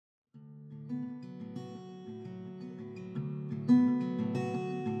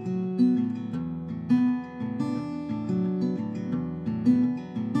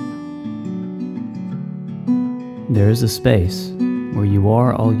There is a space where you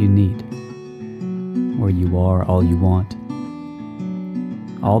are all you need, where you are all you want.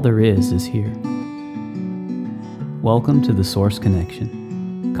 All there is here. Welcome to the Source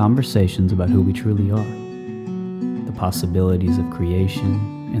Connection, conversations about who we truly are, the possibilities of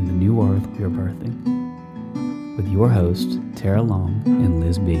creation and the new earth we are birthing. With your hosts, Tara Long and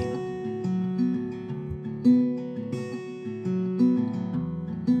Liz B.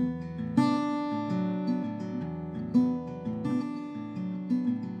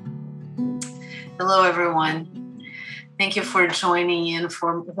 Hello, everyone. Thank you for joining in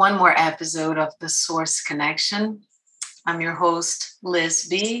for one more episode of The Source Connection. I'm your host, Liz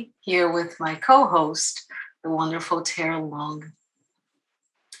B., here with my co-host, the wonderful Tara Long.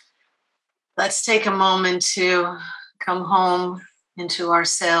 Let's take a moment to come home into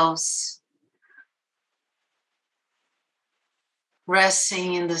ourselves,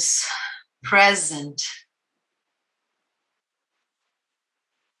 resting in this present.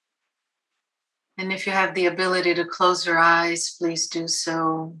 And if you have the ability to close your eyes, please do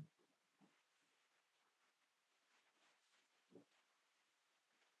so.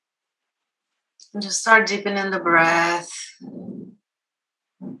 And just start deepening the breath.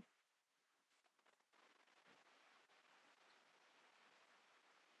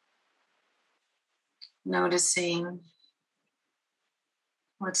 Noticing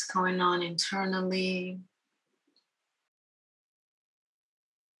what's going on internally.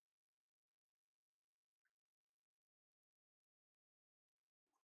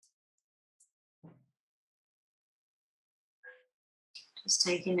 Just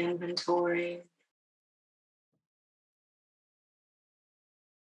taking inventory.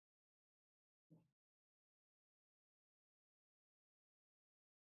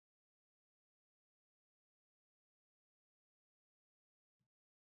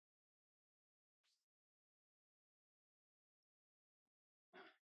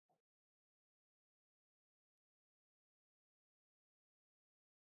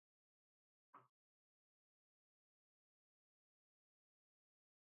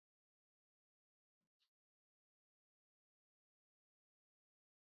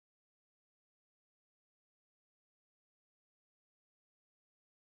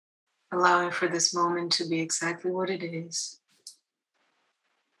 Allowing for this moment to be exactly what it is.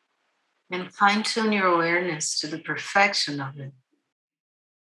 And fine-tune your awareness to the perfection of it.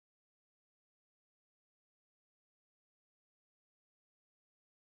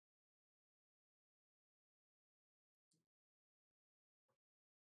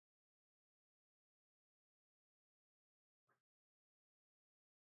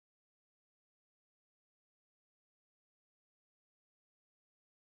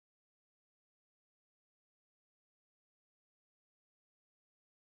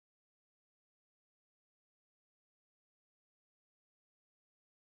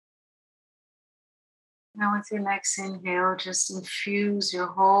 Now with your next inhale, just infuse your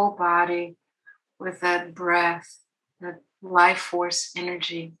whole body with that breath, that life force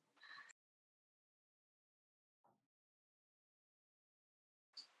energy.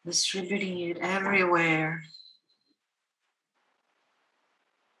 Distributing it everywhere.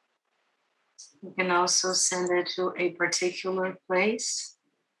 You can also send it to a particular place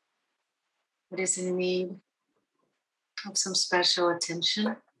that is in need of some special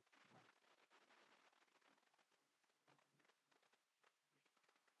attention.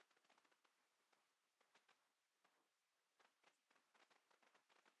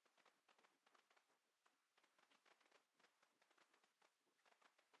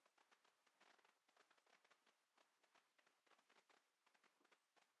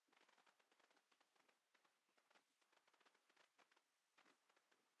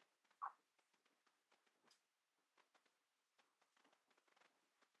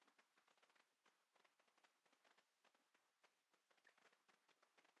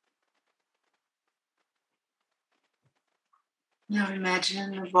 Now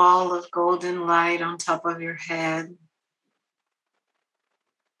imagine a ball of golden light on top of your head.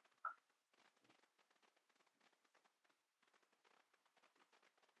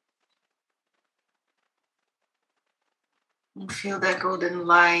 And feel that golden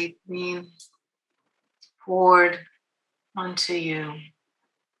light being poured onto you.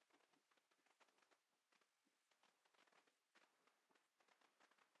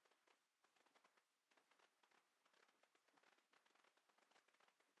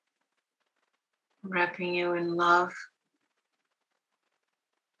 Wrapping you in love,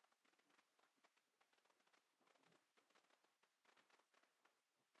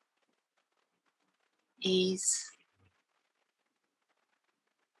 ease,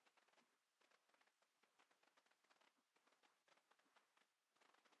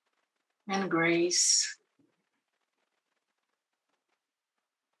 and grace.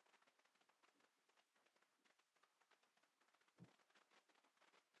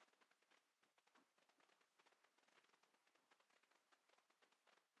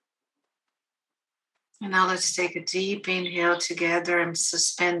 And now let's take a deep inhale together and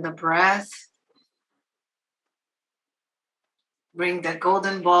suspend the breath. Bring that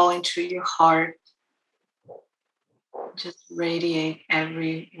golden ball into your heart. Just radiate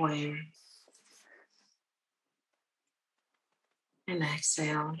everywhere. And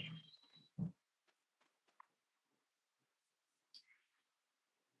exhale.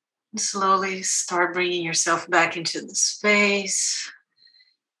 And slowly start bringing yourself back into the space.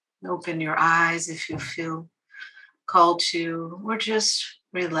 Open your eyes if you feel called to, or just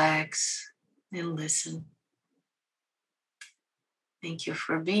relax and listen. Thank you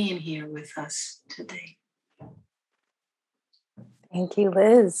for being here with us today. Thank you,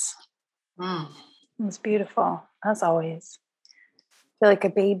 Liz. Mm. It was beautiful, as always. I feel like a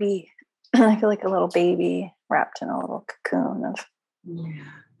baby. I feel like a little baby wrapped in a little cocoon of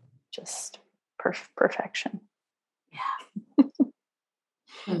just perfection. Yeah.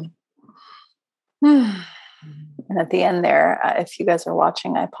 And at the end there, if you guys are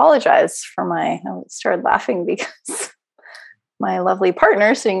watching, I apologize for I started laughing because my lovely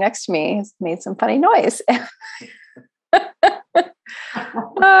partner sitting next to me has made some funny noise. And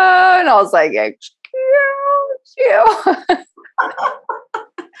I was like, excuse you.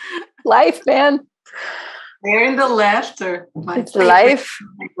 Life, man. They're in the laughter. It's life.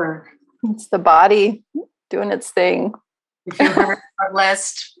 It's the body doing its thing. If you heard our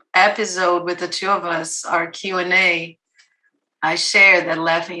last episode with the two of us, our Q&A, I shared that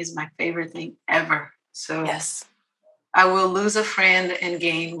laughing is my favorite thing ever. So yes, I will lose a friend and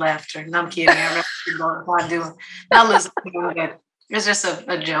gain laughter. No, I'm kidding. I really don't do it. Not lose a friend, but it's just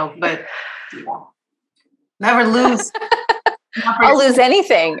a joke. But yeah. Never lose. I'll lose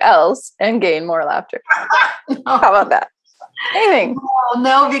anything else and gain more laughter. No. How about that? Anything?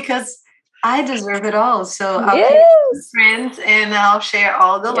 No, because I deserve it all. So I'll yes. keep friends and I'll share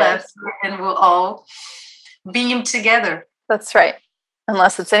all the laughter and we'll all beam together. That's right.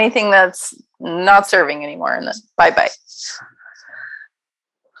 Unless it's anything that's not serving anymore, and then bye-bye.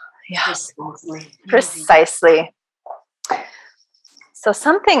 Yeah. Precisely. So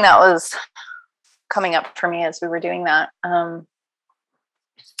something that was coming up for me as we were doing that,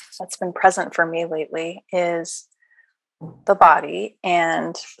 that's been present for me lately is the body.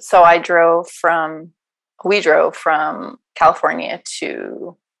 And so we drove from California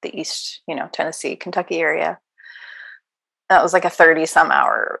to the East, Tennessee, Kentucky area. That was like a 30 some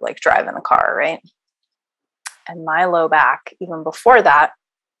hour drive in the car, right? And my low back, even before that,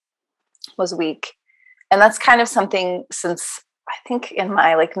 was weak. And that's kind of something since I think in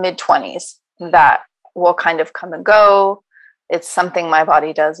my mid 20s that will kind of come and go. It's something my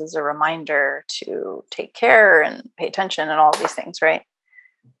body does as a reminder to take care and pay attention and all these things, right?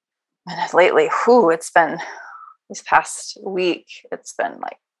 And lately, it's been this past week, it's been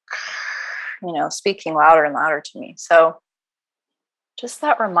speaking louder and louder to me. So just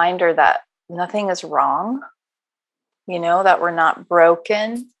that reminder that nothing is wrong, that we're not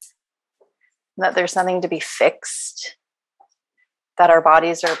broken, that there's nothing to be fixed, that our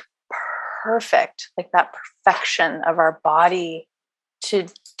bodies are perfect, that perfection of our body to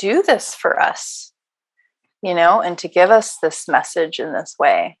do this for us, and to give us this message in this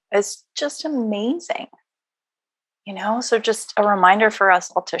way is just amazing, so just a reminder for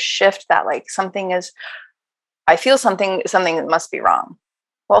us all to shift that, I feel something that must be wrong.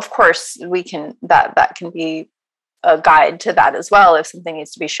 Well, of course we can, that can be a guide to that as well, if something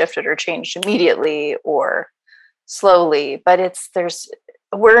needs to be shifted or changed immediately or slowly, but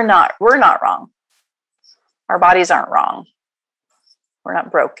we're not wrong. Our bodies aren't wrong. We're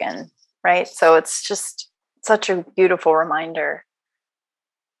not broken, right? So it's just such a beautiful reminder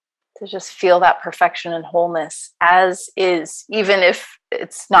to just feel that perfection and wholeness as is, even if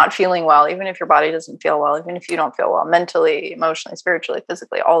it's not feeling well, even if your body doesn't feel well, even if you don't feel well mentally, emotionally, spiritually,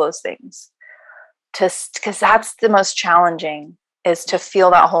 physically, all those things. Because that's the most challenging, is to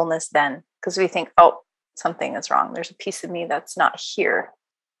feel that wholeness then, because we think, oh, something is wrong. There's a piece of me that's not here.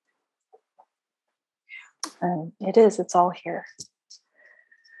 And it's all here.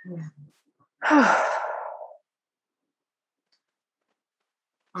 Yeah.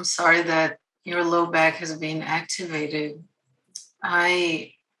 I'm sorry that your low back has been activated.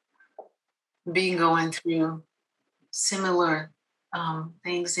 I been going through similar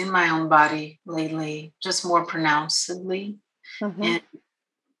things in my own body lately, just more pronouncedly. Mm-hmm. And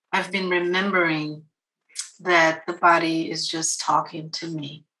I've been remembering that the body is just talking to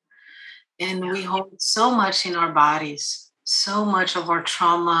me. And we hold so much in our bodies, so much of our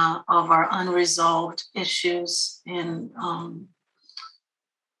trauma, of our unresolved issues and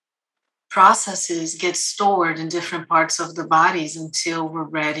processes get stored in different parts of the bodies until we're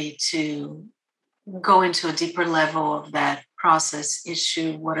ready to go into a deeper level of that process,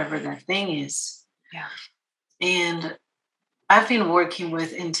 issue, whatever that thing is. Yeah. And I've been working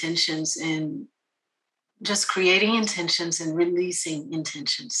with intentions and just creating intentions and releasing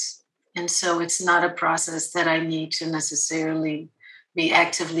intentions. And so it's not a process that I need to necessarily be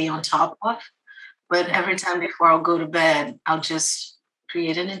actively on top of. But every time before I'll go to bed, I'll just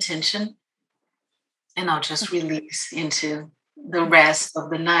create an intention and I'll just release into the rest of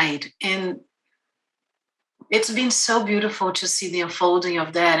the night. And it's been so beautiful to see the unfolding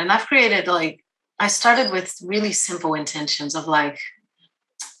of that. And I've created I started with really simple intentions of I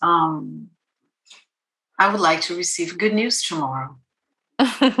would like to receive good news tomorrow.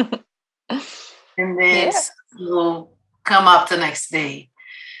 And then will come up the next day.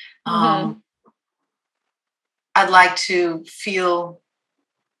 I'd like to feel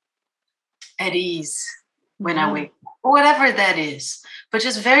at ease when I wake up, or whatever that is. But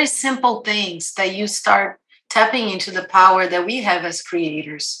just very simple things that you start tapping into the power that we have as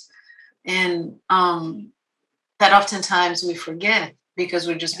creators. And that oftentimes we forget because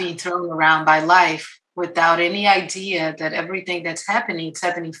we're just being thrown around by life without any idea that everything that's happening, it's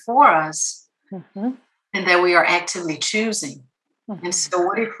happening for us, and that we are actively choosing. And so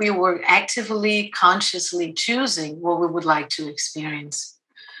what if we were actively, consciously choosing what we would like to experience?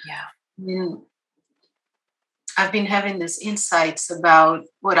 And I've been having these insights about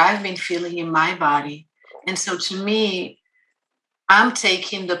what I've been feeling in my body. And so to me, I'm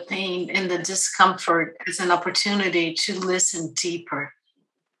taking the pain and the discomfort as an opportunity to listen deeper,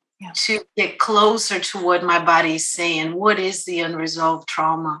 to get closer to what my body is saying. What is the unresolved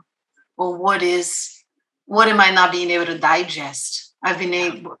trauma? Or what am I not being able to digest? I've been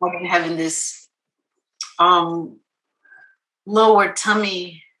having this lower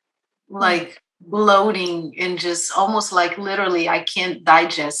tummy, bloating, and just almost like literally I can't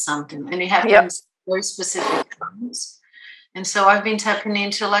digest something. And it happens very specific times. And so I've been tapping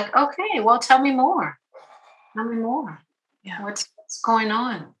into okay, well, tell me more. Tell me more. Yeah. What's going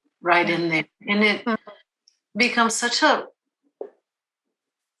on in there? And it becomes such an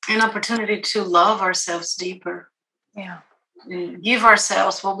opportunity to love ourselves deeper. Yeah. And give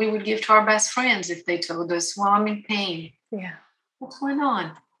ourselves what we would give to our best friends if they told us, well, I'm in pain. Yeah. What's going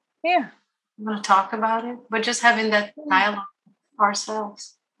on? Yeah. I'm going to talk about it, but just having that dialogue with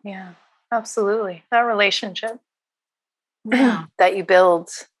ourselves. Yeah, absolutely. That relationship that you build,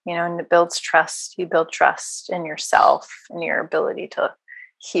 and it builds trust. You build trust in yourself and your ability to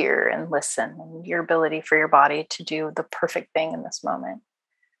hear and listen, and your ability for your body to do the perfect thing in this moment.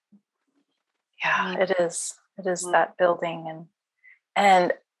 Yeah, it is. It is that building.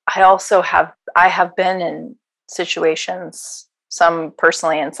 And I also have been in situations, some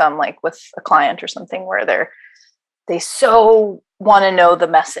personally and some with a client or something, where they so want to know the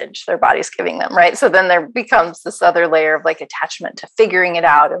message their body's giving them, right? So then there becomes this other layer of attachment to figuring it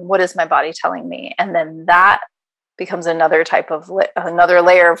out, and what is my body telling me? And then that becomes another another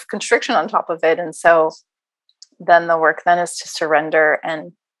layer of constriction on top of it. And so then the work then is to surrender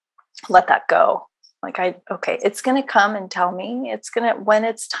and let that go. Okay, it's going to come and tell me. It's going to, when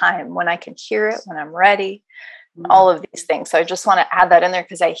it's time, when I can hear it, when I'm ready, all of these things. So I just want to add that in there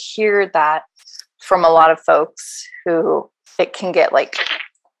because I hear that from a lot of folks who it can get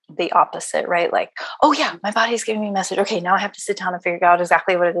the opposite, right? Oh yeah, my body's giving me a message. Okay, now I have to sit down and figure out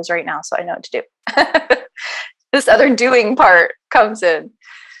exactly what it is right now so I know what to do. This other doing part comes in.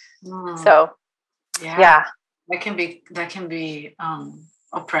 So yeah. That can be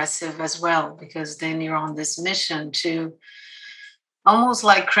oppressive as well, because then you're on this mission to almost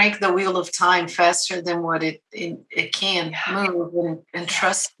crank the wheel of time faster than what it can move, and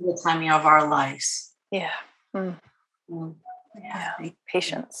trust the timing of our lives. Yeah. Yeah.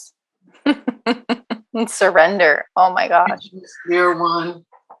 Patience. And surrender. Oh my gosh. Patience, dear one.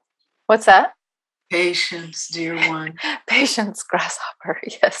 What's that? Patience, dear one. Patience, grasshopper.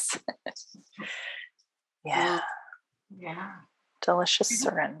 Yes. Yeah. Delicious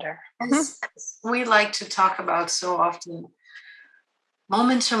surrender. As we like to talk about so often,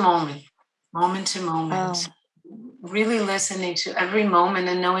 moment to moment, really listening to every moment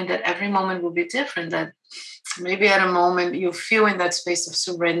and knowing that every moment will be different, that maybe at a moment you feel in that space of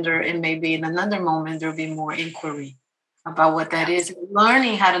surrender, and maybe in another moment there'll be more inquiry about what that is,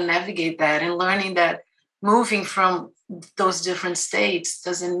 learning how to navigate that, and learning that moving from those different states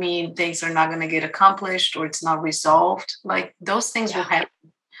doesn't mean things are not going to get accomplished or it's not resolved. Those things will happen.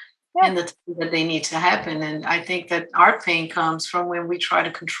 in the time that they need to happen. And I think that our pain comes from when we try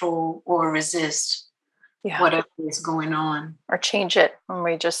to control or resist whatever is going on. Or change it when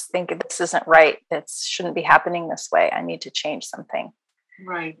we just think this isn't right. It shouldn't be happening this way. I need to change something.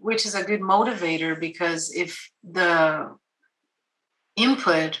 Right. Which is a good motivator, because if the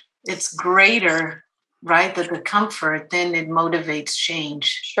input it's greater, right, that the comfort, then it motivates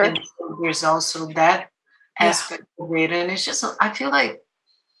change. Sure. And so there's also that aspect of it. And it's just, I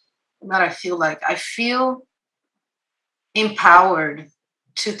feel empowered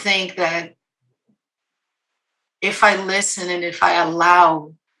to think that if I listen and if I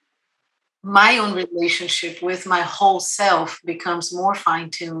allow, my own relationship with my whole self becomes more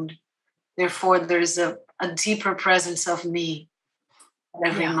fine-tuned. Therefore, there's a deeper presence of me at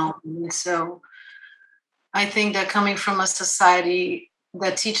every moment. And so I think that coming from a society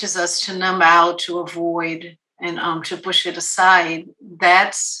that teaches us to numb out, to avoid, and to push it aside,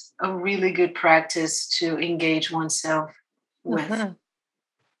 that's a really good practice to engage oneself with. Mm-hmm.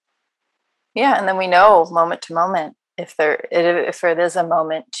 Yeah, and then we know moment to moment if it is a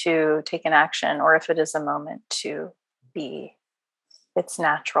moment to take an action, or if it is a moment to be. It's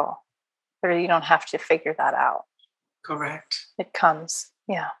natural. Or you don't have to figure that out. Correct. It comes.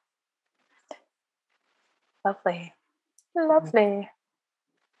 Yeah. Lovely. Lovely.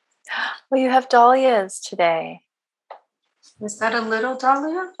 Well, you have dahlias today. Is that a little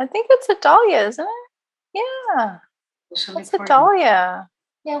dahlia? I think it's a dahlia, isn't it? Yeah. It's a dahlia.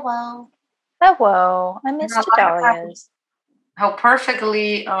 Yeah, well. Hello. I missed the dahlias. How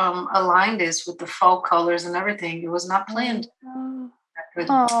perfectly aligned is with the fall colors and everything. It was not planned.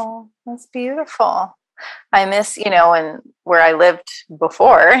 Oh, that's beautiful. I miss, and where I lived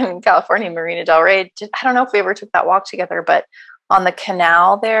before in California, Marina Del Rey. I don't know if we ever took that walk together, but on the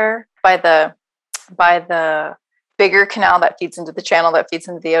canal there by the bigger canal that feeds into the channel that feeds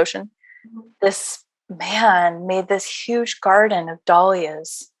into the ocean, this man made this huge garden of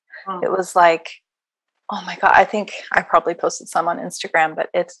dahlias. It was like, oh my God, I think I probably posted some on Instagram, but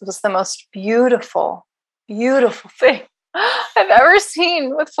it was the most beautiful, beautiful thing I've ever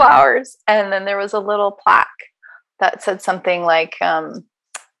seen with flowers. And then there was a little plaque that said something like,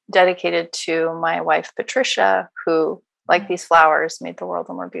 dedicated to my wife, Patricia, who, like these flowers, made the world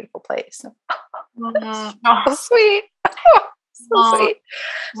a more beautiful place. So sweet. So sweet.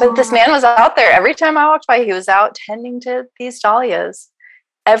 But this man was out there. Every time I walked by, he was out tending to these dahlias,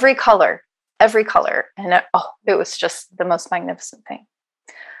 every color. And it was just the most magnificent thing.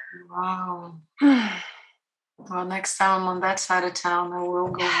 Wow. Well, next time I'm on that side of town, I will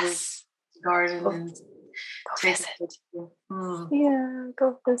go visit the garden and go visit. Yeah,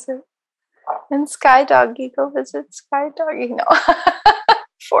 go visit. And Sky Doggy, go visit Sky Doggy. No,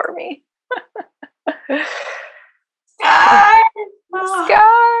 for me. Sky.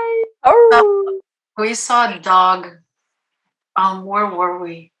 Sky. Oh. We saw a dog. Where were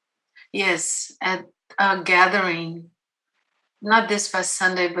we? Yes, at a gathering. Not this past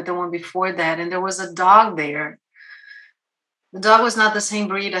Sunday, but the one before that. And there was a dog there. The dog was not the same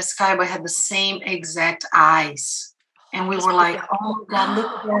breed as Sky, but had the same exact eyes. And we were like, oh my God,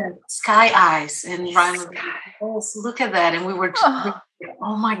 look at that. Sky eyes. And Ryan was like, oh, look at that. And we were,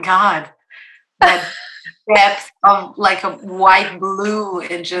 oh my God. That depth of like a white blue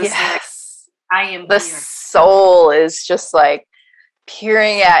and just like, I am the here. Soul is just like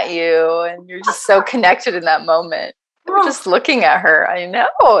peering at you, and you're just so connected in that moment. Just looking at her, I know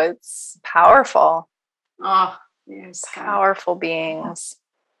it's powerful. Oh, yes, powerful beings.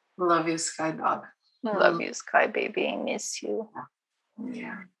 Love you, Sky Dog. Love you, Sky Baby. Miss you.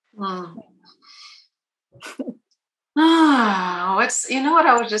 Yeah. What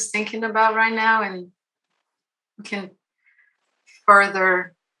I was just thinking about right now, and we can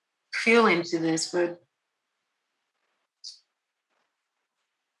further feel into this, but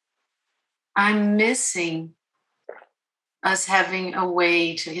I'm missing us having a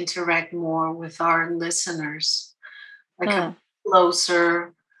way to interact more with our listeners, like a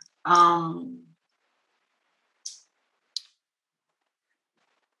closer,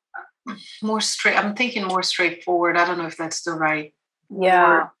 more straight. I'm thinking more straightforward. I don't know if that's the right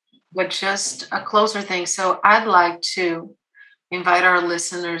word, but just a closer thing. So I'd like to invite our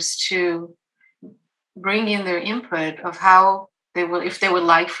listeners to bring in their input of how they will, if they would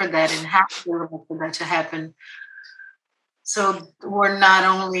like for that, and how they would like for that to happen. So we're not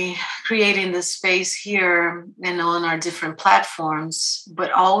only creating the space here and on our different platforms,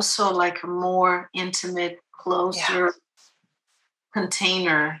 but also like a more intimate, closer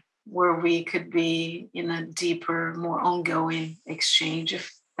container where we could be in a deeper, more ongoing exchange, if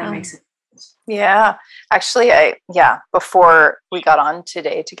that makes sense. Yeah. Actually, before we got on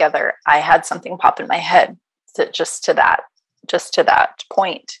today together, I had something pop in my head just to that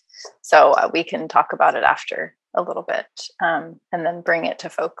point. So we can talk about it after a little bit, and then bring it to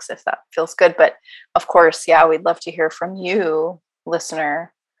folks if that feels good. But of course, we'd love to hear from you,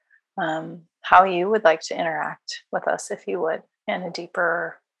 listener, how you would like to interact with us, if you would, in a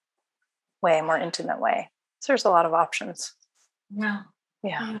deeper way, more intimate way. So there's a lot of options. Yeah.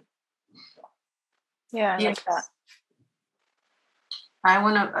 Yeah. Yeah, I like that.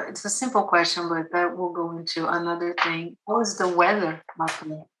 It's a simple question, but that will go into another thing. How is the weather up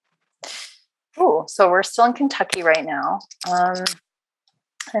there? Oh, so we're still in Kentucky right now. And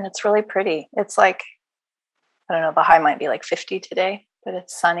it's really pretty. It's like, I don't know, the high might be like 50 today, but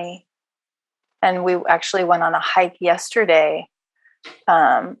it's sunny. And we actually went on a hike yesterday.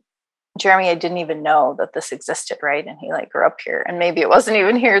 Jeremy, I didn't even know that this existed, right? And he grew up here, and maybe it wasn't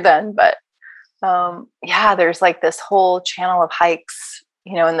even here then, but there's like this whole channel of hikes,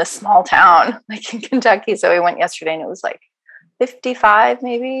 in this small town, like in Kentucky. So we went yesterday and it was like 55,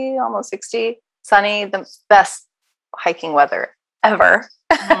 maybe almost 60, sunny, the best hiking weather ever.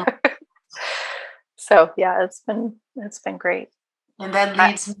 Mm-hmm. So it's been great. And that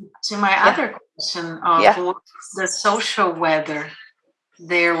leads me to my other question of what's the social weather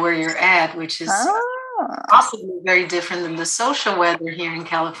there where you're at, which is possibly very different than the social weather here in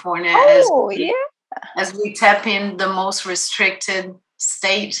California, as we tap in the most restricted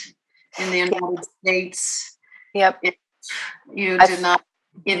state in the United States. Yep. If you did not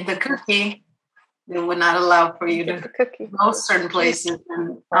eat the cookie, they would not allow for you to go certain places.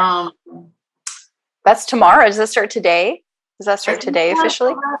 And that's tomorrow. Does that start today? Does that start today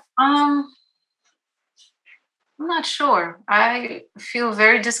officially? I'm not sure. I feel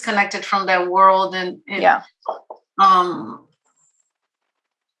very disconnected from that world, and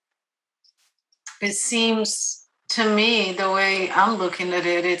it seems to me, the way I'm looking at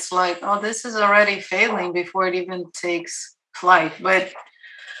it, it's like, this is already failing before it even takes flight. But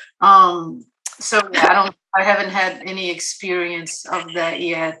I haven't had any experience of that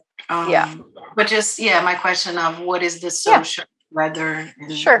yet. But just my question of what is the social weather?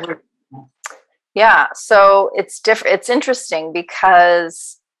 Sure. Yeah, so it's different. It's interesting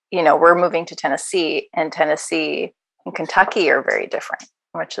because we're moving to Tennessee, and Tennessee and Kentucky are very different,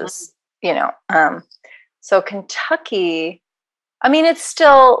 which is so Kentucky, I mean, it's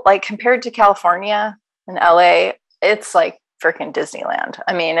still like, compared to California and LA, it's like freaking Disneyland.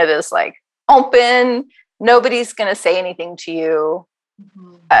 I mean, it is like open. Nobody's going to say anything to you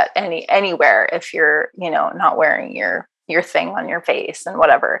at anywhere if you're, not wearing your thing on your face and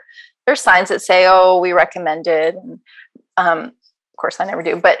whatever. There's signs that say, we recommend it. And, of course, I never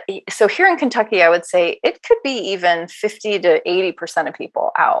do. But so here in Kentucky, I would say it could be even 50 to 80% of people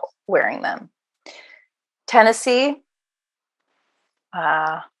out wearing them. Tennessee,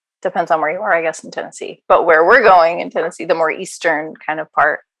 depends on where you are, I guess, in Tennessee. But where we're going in Tennessee, the more eastern kind of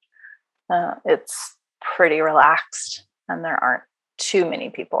part, it's pretty relaxed, and there aren't too many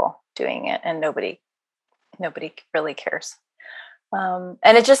people doing it, and nobody really cares. And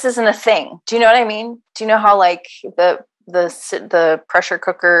it just isn't a thing. Do you know what I mean? Do you know how like the pressure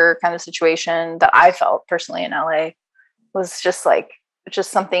cooker kind of situation that I felt personally in LA was just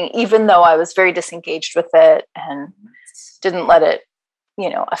something, even though I was very disengaged with it and didn't let it,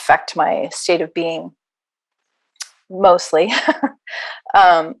 affect my state of being mostly.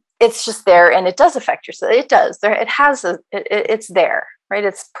 It's just there, and it does affect your. It does. It's there, right?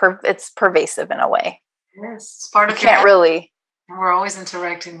 It's pervasive in a way. Yes, it's part of. You can't really. We're always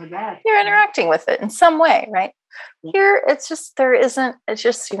interacting with that. You're interacting with it in some way, right? Here, it's just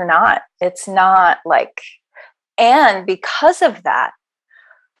you're not. It's not like, and because of that,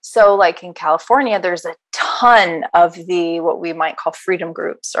 so like in California, there's a ton of what we might call freedom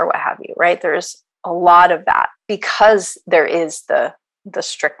groups or what have you, right? There's a lot of that because there is the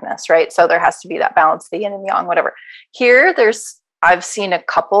strictness, right? So there has to be that balance, the yin and yang, whatever. Here, I've seen a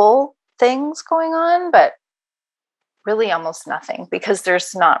couple things going on, but really almost nothing, because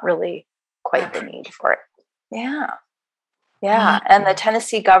there's not really quite the need for it. Yeah. Mm-hmm. And the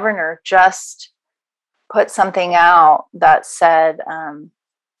Tennessee governor just put something out that said,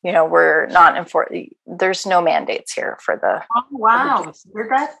 we're not enforcing. There's no mandates here for the. Oh wow! Did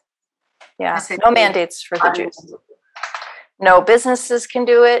that? Yeah, no mandates for the Jews. No businesses can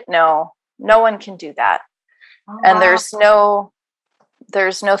do it. No one can do that. Oh, and wow.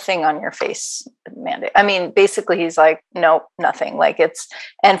 There's no thing on your face mandate. I mean, basically, he's like, nope, nothing. Like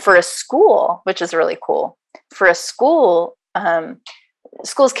and for a school, which is really cool. For a school,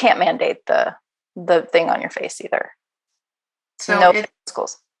 schools can't mandate the thing on your face either. So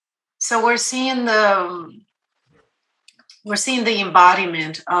schools. So we're seeing the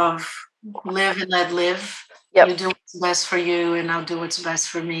embodiment of live and let live. Yep. You do what's best for you, and I'll do what's best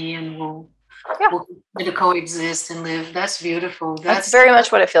for me, and we'll continue to coexist and live. That's beautiful. That's very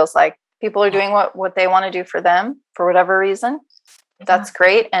much what it feels like. People are doing what they want to do for them for whatever reason. That's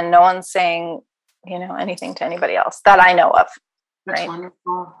great, and no one's saying, anything to anybody else that I know of. That's right?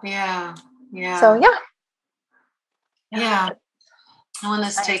 wonderful. Yeah. So I want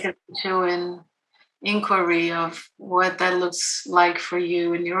us to take it to an inquiry of what that looks like for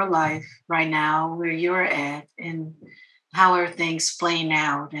you in your life right now, where you're at, and how are things playing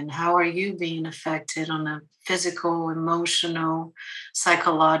out, and how are you being affected on a physical, emotional,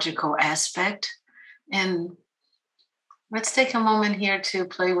 psychological aspect. And let's take a moment here to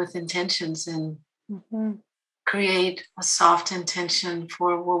play with intentions and create a soft intention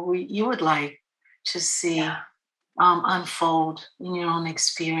for what you would like to see unfold in your own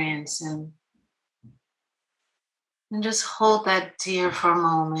experience. And just hold that dear for a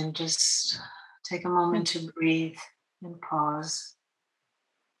moment. Just take a moment to breathe and pause.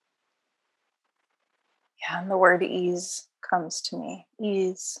 Yeah, and the word ease comes to me.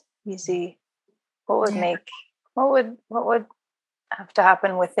 Ease, easy. What would have to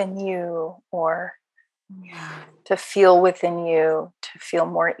happen within you, or to feel within you, to feel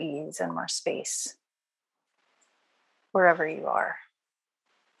more ease and more space wherever you are?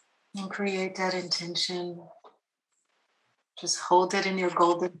 And create that intention. Just hold it in your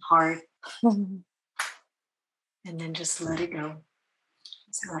golden heart. And then just let it go.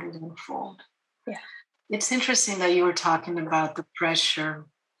 Just let it unfold. Yeah. It's interesting that you were talking about the pressure.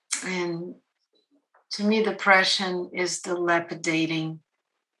 And to me, depression is the lapidating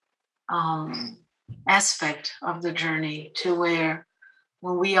aspect of the journey, to where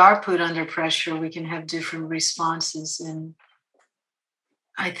when we are put under pressure, we can have different responses. And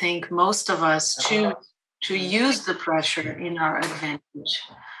I think most of us choose to use the pressure in our advantage,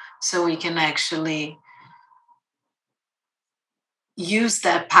 so we can actually use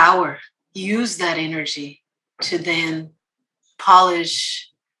that power, use that energy to then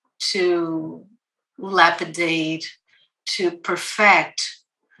polish, to lapidate, to perfect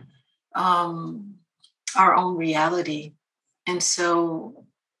our own reality. And so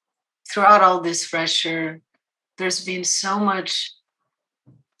throughout all this pressure, there's been so much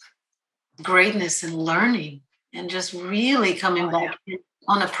greatness and learning, and just really coming back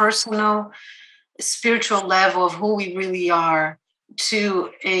on a personal, spiritual level of who we really are, to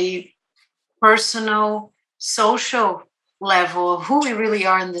a personal, social level of who we really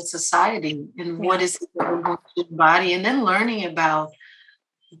are in the society, and what is it that we're going to embody, and then learning about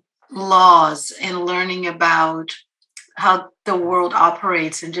laws and learning about how the world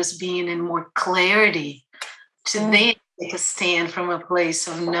operates, and just being in more clarity to then take a stand from a place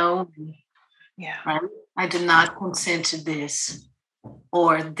of knowing, right? I do not consent to this,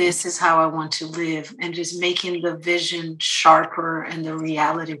 or this is how I want to live, and just making the vision sharper and the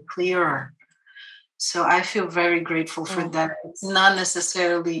reality clearer. So I feel very grateful for that. It's not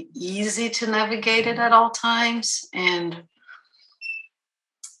necessarily easy to navigate it at all times. And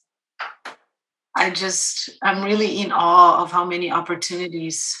I'm really in awe of how many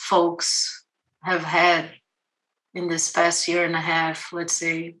opportunities folks have had in this past year and a half, let's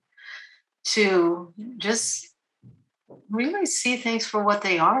say, to just really see things for what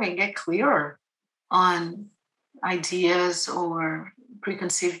they are and get clearer on ideas or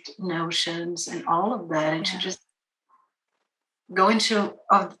preconceived notions and all of that, and to just go into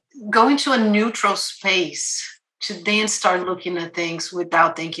a neutral space, to then start looking at things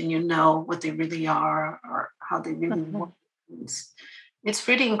without thinking what they really are or how they really work. It's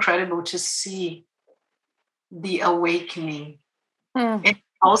pretty incredible to see the awakening, and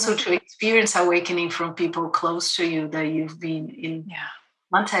also to experience awakening from people close to you that you've been in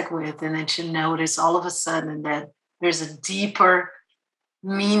contact with, and then to notice all of a sudden that there's a deeper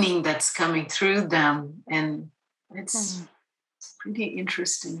meaning that's coming through them. And it's pretty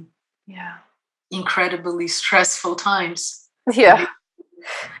interesting. Yeah. Incredibly stressful times. Yeah.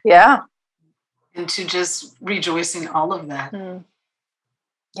 Yeah. And to just rejoice in all of that.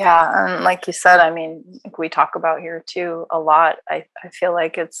 Yeah. And like you said, I mean, like we talk about here too a lot. I feel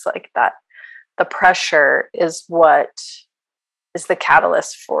like it's like that the pressure is what is the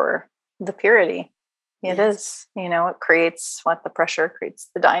catalyst for the purity. It is, it creates the pressure creates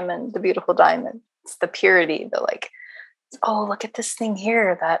the diamond, the beautiful diamond. It's the purity, oh, look at this thing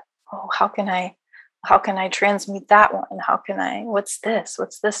here that, how can I transmute that one? What's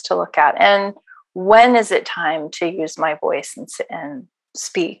this to look at? And when is it time to use my voice and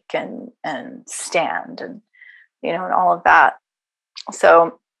speak and stand and, and all of that.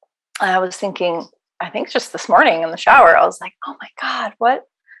 So I was thinking, I think just this morning in the shower, I was like, oh my God, what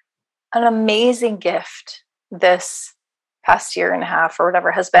an amazing gift this past year and a half or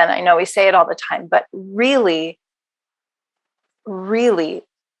whatever has been. I know we say it all the time, but really, really,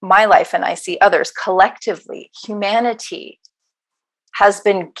 my life, and I see others collectively, humanity has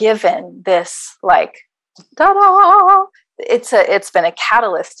been given this like, da-da! It's been a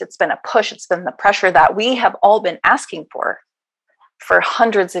catalyst, it's been a push, it's been the pressure that we have all been asking for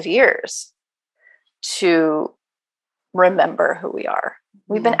hundreds of years to remember who we are.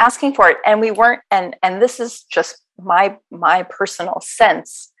 We've been asking for it, and we weren't, and this is just my personal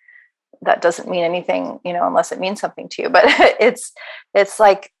sense. That doesn't mean anything, unless it means something to you, but it's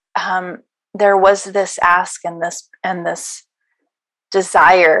like there was this ask and this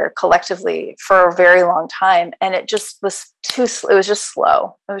desire collectively for a very long time, and it just was it was just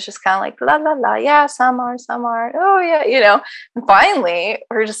slow. It was just kind of like la la la, yeah, some are, oh yeah, and finally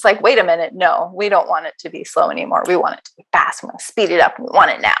we're just like, wait a minute, no, we don't want it to be slow anymore, we want it to be fast, we want to speed it up, and we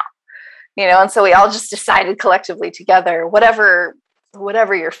want it now, and so we all just decided collectively together, whatever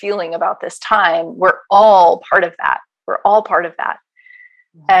you're feeling about this time, we're all part of that,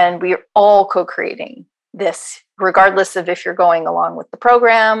 and we're all co-creating this, regardless of if you're going along with the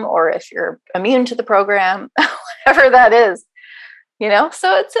program or if you're immune to the program, whatever that is,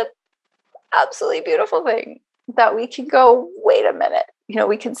 so it's an absolutely beautiful thing that we can go, wait a minute,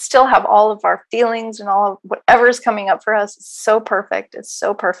 we can still have all of our feelings and all of whatever's coming up for us. It's so perfect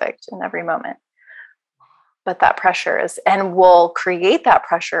in every moment. But that pressure is, and we'll create that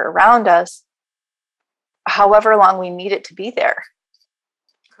pressure around us however long we need it to be there.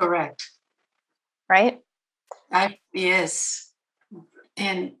 Correct. Right? Yes.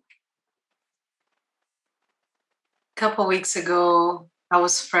 And a couple of weeks ago, I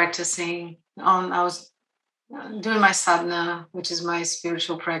was practicing I was doing my sadhana, which is my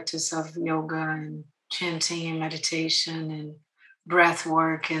spiritual practice of yoga and chanting and meditation and breath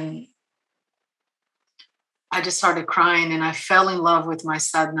work. And I just started crying, and I fell in love with my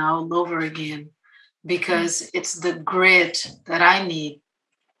sadhana all over again, because it's the grit that I need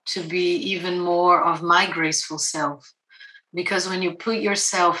to be even more of my graceful self. Because when you put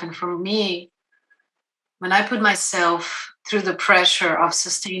yourself, and for me, when I put myself through the pressure of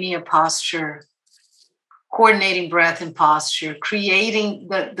sustaining a posture, coordinating breath and posture, creating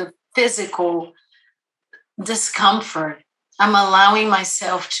the physical discomfort, I'm allowing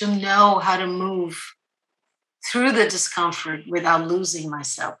myself to know how to move through the discomfort without losing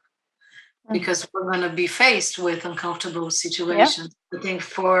myself. Because we're going to be faced with uncomfortable situations. Yeah. I think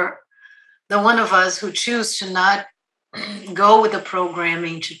for the one of us who choose to not go with the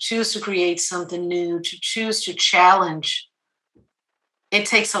programming, to choose to create something new, to choose to challenge, it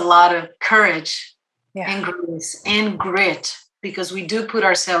takes a lot of courage and grace and grit, because we do put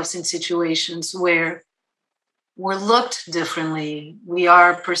ourselves in situations where we're looked differently. We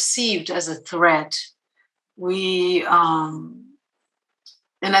are perceived as a threat.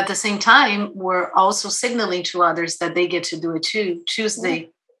 And at the same time, we're also signaling to others that they get to do it too. They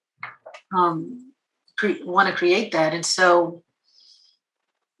want to create that. And so,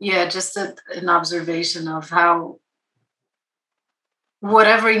 just an observation of how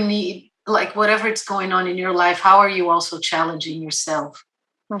whatever it's going on in your life, how are you also challenging yourself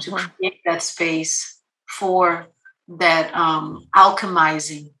to create that space for that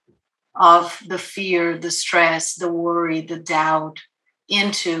alchemizing of the fear, the stress, the worry, the doubt,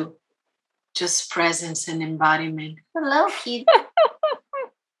 into just presence and embodiment. Hello, kid.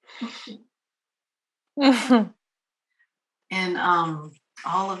 And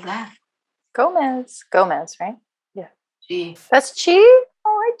all of that. Gomez, right? Yeah. Chi. That's Chi. Oh,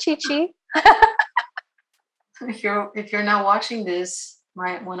 hi, Chi. If you're not watching this,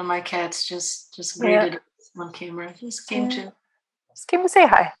 one of my cats just greeted us on camera. Just came to say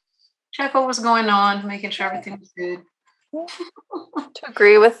hi. Check what was going on, making sure everything was good. To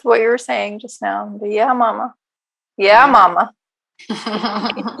agree with what you were saying just now. But yeah, mama. Yeah, mama.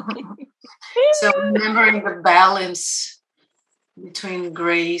 So remembering the balance between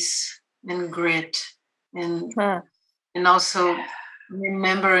grace and grit, and also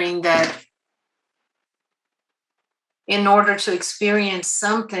remembering that in order to experience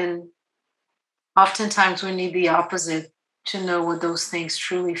something, oftentimes we need the opposite to know what those things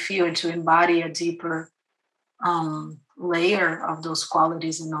truly feel, and to embody a deeper layer of those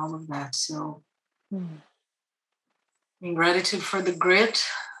qualities and all of that. So in gratitude for the grit.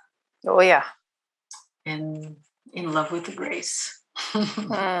 Oh yeah. And in love with the grace.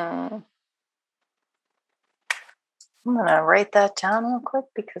 I'm gonna write that down real quick,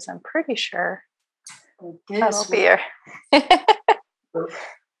 because I'm pretty sure that'll be here.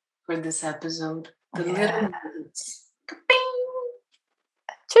 For for this episode. The Yeah. little nuggets. Ka-ping!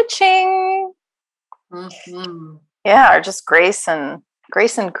 Cha-ching. Mhm. Yeah, or just grace and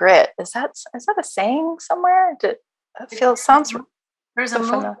grit. Is that a saying somewhere? Sounds There's a so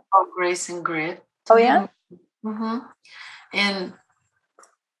movie familiar. called Grace and Grit. Oh yeah? And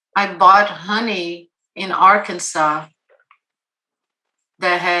I bought honey in Arkansas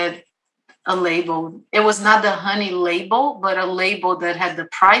that had a label. It was not the honey label, but a label that had the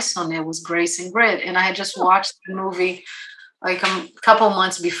price on it was Grace and Grit. And I had just watched the movie like a couple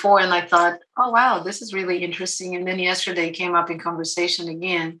months before, and I thought, oh wow, this is really interesting. And then yesterday it came up in conversation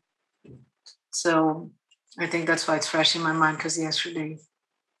again. So I think that's why it's fresh in my mind, because yesterday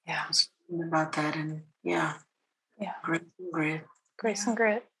Yeah. I was thinking about that, and yeah. Grace and Grit. Grace and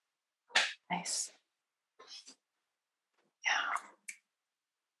grit. Nice.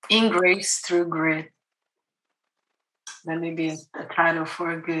 In Grace Through Grit. That may be a title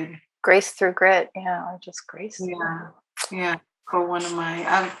for a good. Grace through grit. Yeah, or just grace. Yeah. For one of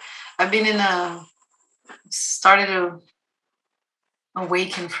my, I've been started to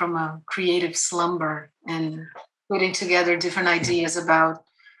awaken from a creative slumber and putting together different ideas about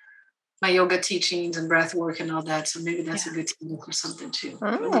my yoga teachings and breath work and all that. So maybe that's a good title for something too.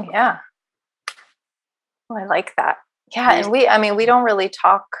 Yeah. Oh, I like that. Yeah. And we don't really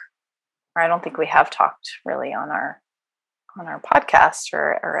talk, or I don't think we have talked really on our podcast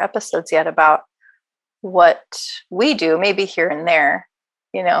or episodes yet about what we do, maybe here and there,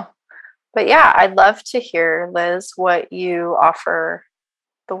 but yeah, I'd love to hear, Liz, what you offer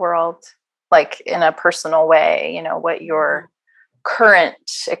the world, like in a personal way, what your current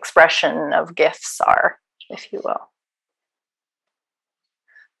expression of gifts are, if you will.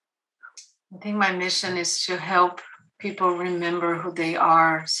 I think my mission is to help people remember who they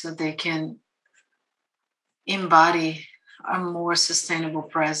are so they can embody a more sustainable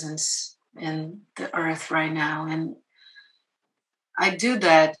presence in the earth right now. And I do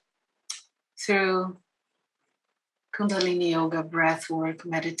that through Kundalini yoga, breath work,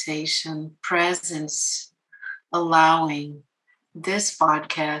 meditation, presence, allowing, this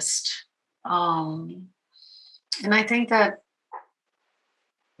podcast. And I think that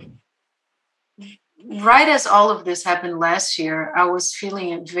right as all of this happened last year, I was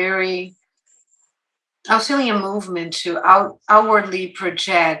feeling a movement to outwardly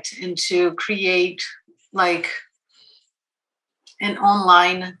project and to create like an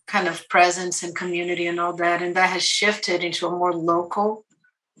online kind of presence and community and all that. And that has shifted into a more local,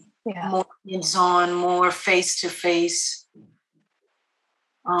 more hands-on, more face-to-face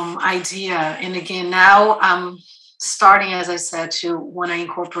idea. And again, now I'm starting, as I said, to want to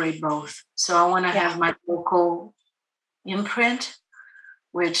incorporate both. So I want to have my local imprint,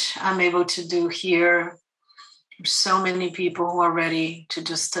 which I'm able to do here. There's so many people who are ready to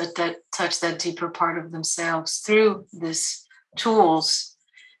just touch that deeper part of themselves through these tools.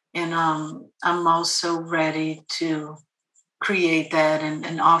 And I'm also ready to create that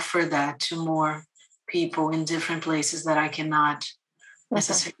and offer that to more people in different places that I cannot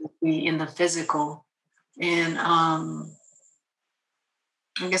necessarily be in the physical. And I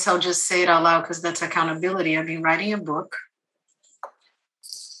guess I'll just say it out loud because that's accountability. I've been writing a book,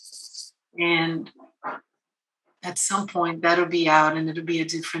 and at some point that'll be out, and it'll be a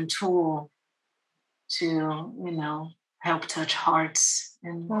different tool to, help touch hearts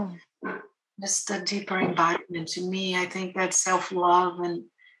and just a deeper embodiment. To me, I think that self-love and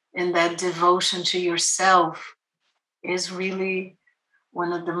that devotion to yourself is really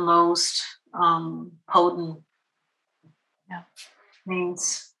one of the most potent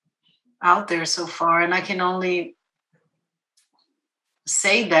things out there so far. And I can only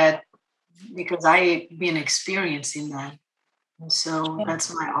say that because I've been experiencing that. And so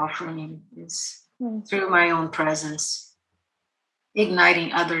that's my offering, is through my own presence,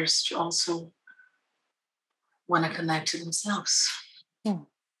 igniting others to also want to connect to themselves. Thank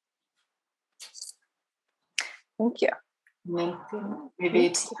you. Maybe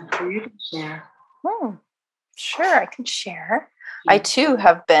it's time for you to share. Sure, I can share. I too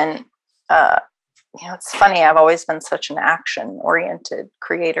have been, it's funny, I've always been such an action-oriented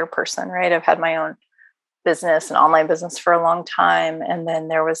creator person, right? I've had my own business, an online business, for a long time. And then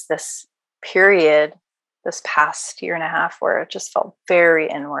there was this period, this past year and a half, where it just felt very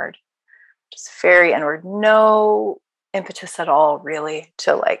inward. No impetus at all, really,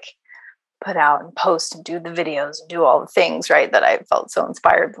 to like put out and post and do the videos and do all the things, right, that I felt so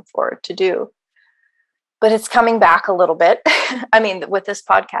inspired before to do. But it's coming back a little bit. I mean, with this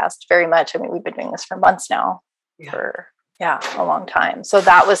podcast, very much. I mean, we've been doing this for months now, for a long time. So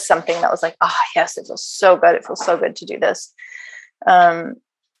that was something that was like, yes, it feels so good. It feels so good to do this.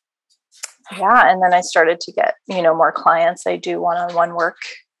 yeah, and then I started to get, more clients. I do one-on-one work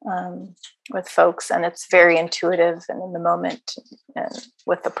with folks, and it's very intuitive and in the moment, and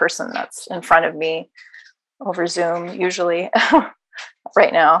with the person that's in front of me over Zoom, usually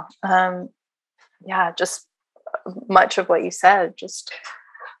right now. Yeah, just much of what you said, just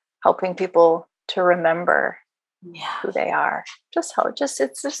helping people to remember who they are.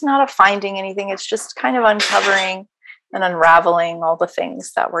 It's just not a finding anything. It's just kind of uncovering and unraveling all the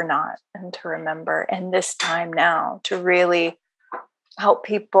things that we're not, and to remember. And this time now to really help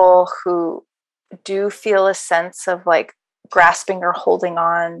people who do feel a sense of like grasping or holding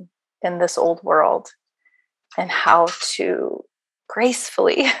on in this old world, and how to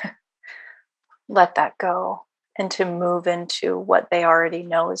gracefully let that go and to move into what they already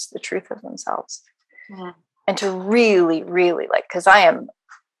know is the truth of themselves. Yeah. And to really, really because I am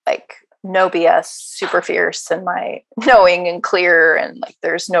like no BS, super fierce in my knowing and clear, and like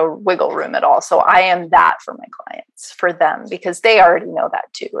there's no wiggle room at all. So I am that for my clients, for them, because they already know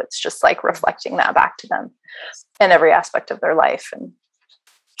that too. It's just like reflecting that back to them in every aspect of their life. And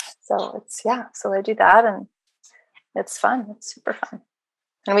so so I do that, and it's fun. It's super fun.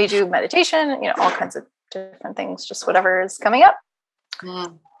 And we do meditation, all kinds of different things, just whatever is coming up.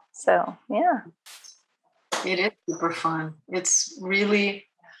 Mm. So, yeah. It is super fun. It's really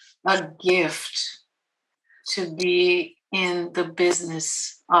a gift to be in the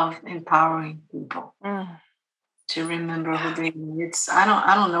business of empowering people to remember who they are.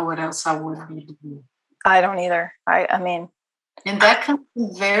 I don't know what else I would be doing. I don't either. I mean, and that comes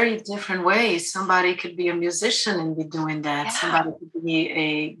in very different ways. Somebody could be a musician and be doing that. Yeah. Somebody could be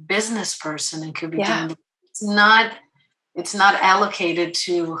a business person and could be Yeah. doing that. It's not allocated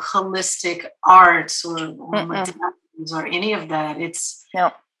to holistic arts or modalities or any of that. It's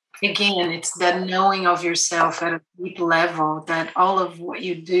again, it's that knowing of yourself at a deep level, that all of what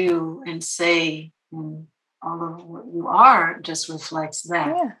you do and say and all of what you are just reflects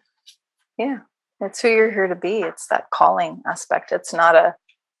that. Yeah. Yeah. It's who you're here to be. It's that calling aspect. It's not a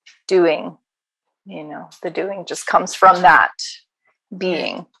doing, the doing just comes from that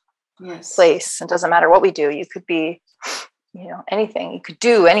being place. It doesn't matter what we do. You could be, anything. You could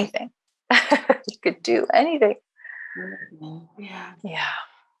do anything. You could do anything. Yeah. Yeah.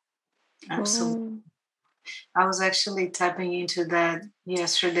 Absolutely. I was actually tapping into that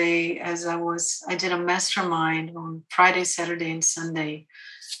yesterday as I did a mastermind on Friday, Saturday, and Sunday.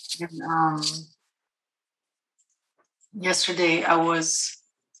 And yesterday I was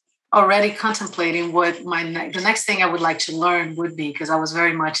already contemplating what the next thing I would like to learn would be, because I was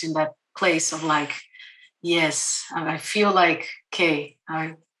very much in that place of like, yes, I feel like, okay,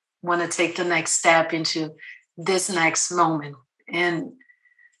 I want to take the next step into this next moment. And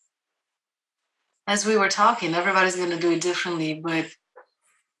as we were talking, everybody's going to do it differently, but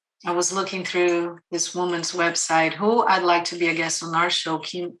I was looking through this woman's website, who I'd like to be a guest on our show,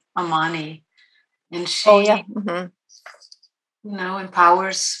 Kim Amani. And she,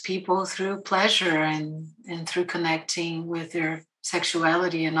 empowers people through pleasure and through connecting with their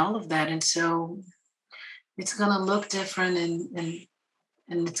sexuality and all of that. And so it's going to look different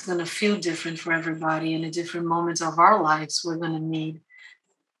and it's going to feel different for everybody. And at different moments of our lives, we're going to need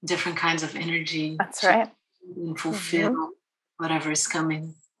different kinds of energy. That's right. And fulfill whatever is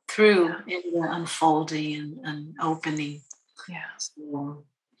coming through in the unfolding and opening. Yeah. So,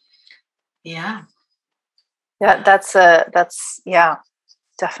 yeah. Yeah, that's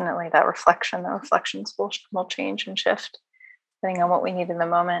definitely that reflection. The reflections will change and shift depending on what we need in the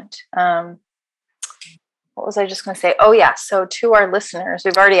moment. What was I just going to say? Oh yeah. So to our listeners,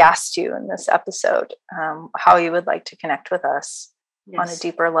 we've already asked you in this episode how you would like to connect with us on a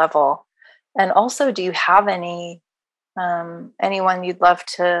deeper level. And also, do you have anyone you'd love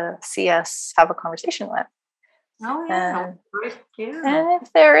to see us have a conversation with? Oh yeah. And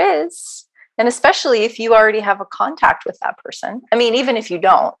if there is, and especially if you already have a contact with that person, I mean, even if you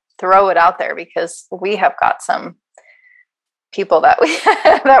don't, throw it out there, because we have got some people that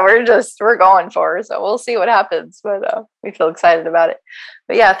we're going for. So we'll see what happens, but we feel excited about it.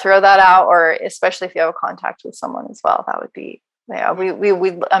 But yeah, throw that out, or especially if you have a contact with someone as well, that would be,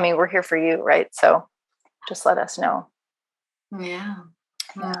 we're here for you, right? So just let us know. Yeah.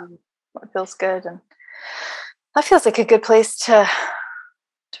 It feels good. And that feels like a good place to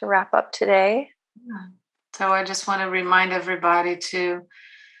wrap up today. So I just want to remind everybody to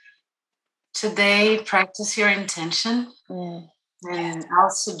today practice your intention. And I'll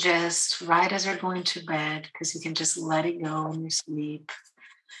suggest right as you're going to bed, because you can just let it go in your sleep.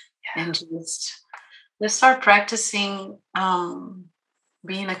 And just start practicing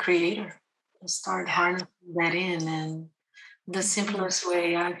being a creator. Just start harnessing that in and the simplest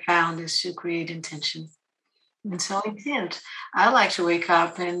way I found is to create intention. And so intent. I like to wake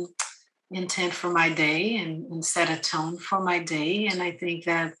up and intent for my day and set a tone for my day. And I think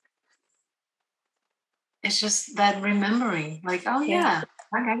that it's just that remembering, like, oh Yeah.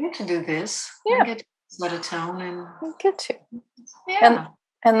 yeah, I get to do this. Yeah. I get to set a tone and You get to. yeah.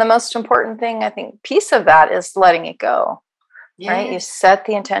 And the most important thing, I think, piece of that is letting it go, right? You Yes. set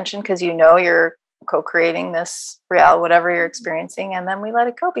the intention because you know you're co-creating this reality, whatever you're experiencing, and then we let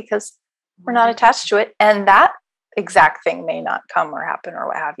it go because we're not attached to it. And that exact thing may not come or happen or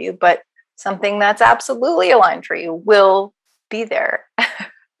what have you, but something that's absolutely aligned for you will be there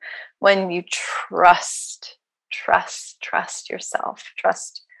when you trust yourself,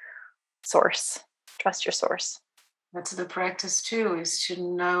 trust your source. That's the practice too, is to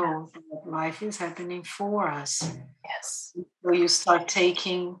know that life is happening for us. Yes. So you start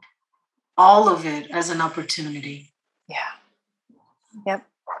taking all of it as an opportunity. Yeah. Yep.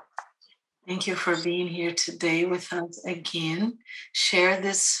 Thank you for being here today with us again. Share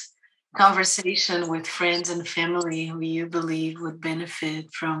this conversation with friends and family who you believe would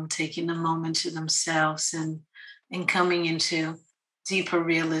benefit from taking a moment to themselves and coming into deeper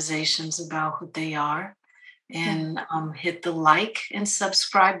realizations about who they are. And hit the like and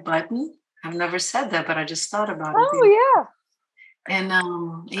subscribe button. I've never said that, but I just thought about it. Oh, yeah.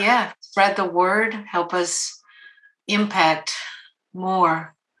 And spread the word, help us impact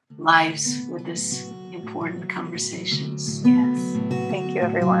more lives with this important conversations. Yes. Thank you,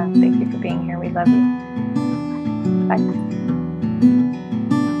 everyone. Thank you for being here. We love you. Bye.